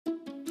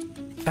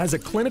As a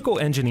clinical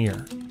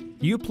engineer,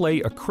 you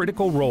play a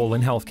critical role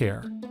in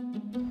healthcare,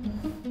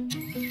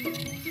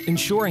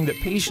 ensuring that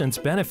patients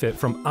benefit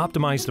from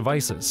optimized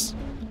devices.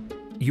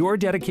 Your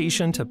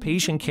dedication to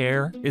patient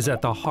care is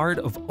at the heart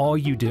of all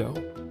you do.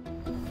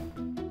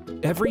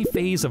 Every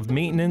phase of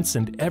maintenance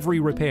and every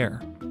repair.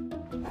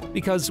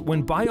 Because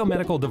when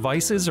biomedical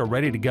devices are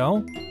ready to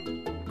go,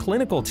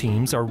 clinical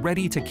teams are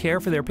ready to care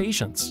for their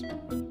patients.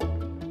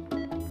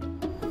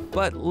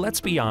 But let's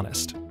be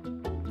honest,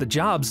 the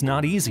job's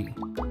not easy.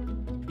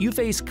 You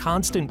face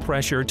constant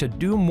pressure to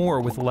do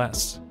more with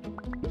less.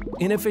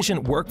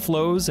 Inefficient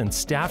workflows and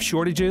staff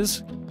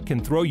shortages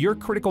can throw your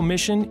critical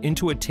mission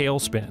into a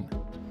tailspin.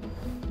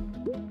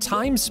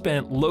 Time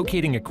spent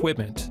locating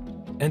equipment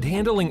and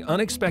handling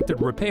unexpected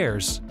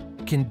repairs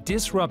can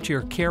disrupt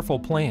your careful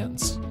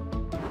plans.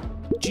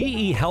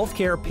 GE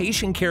Healthcare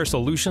Patient Care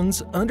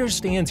Solutions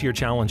understands your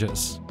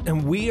challenges,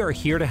 and we are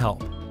here to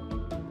help.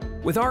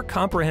 With our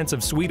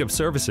comprehensive suite of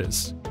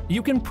services,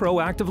 you can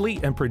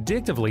proactively and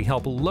predictively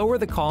help lower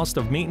the cost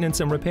of maintenance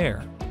and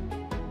repair,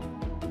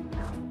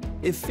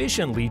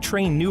 efficiently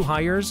train new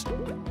hires,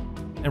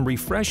 and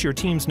refresh your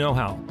team's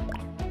know-how.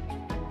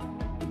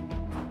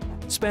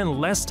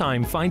 Spend less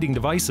time finding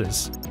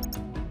devices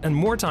and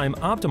more time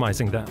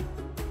optimizing them.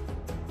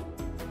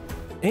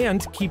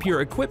 And keep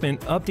your equipment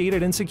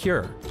updated and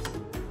secure.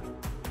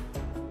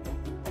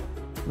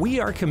 We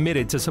are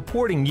committed to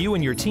supporting you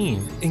and your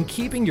team in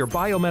keeping your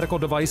biomedical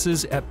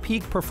devices at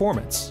peak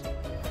performance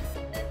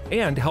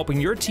and helping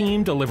your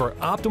team deliver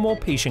optimal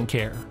patient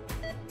care.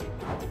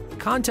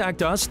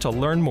 Contact us to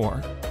learn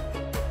more.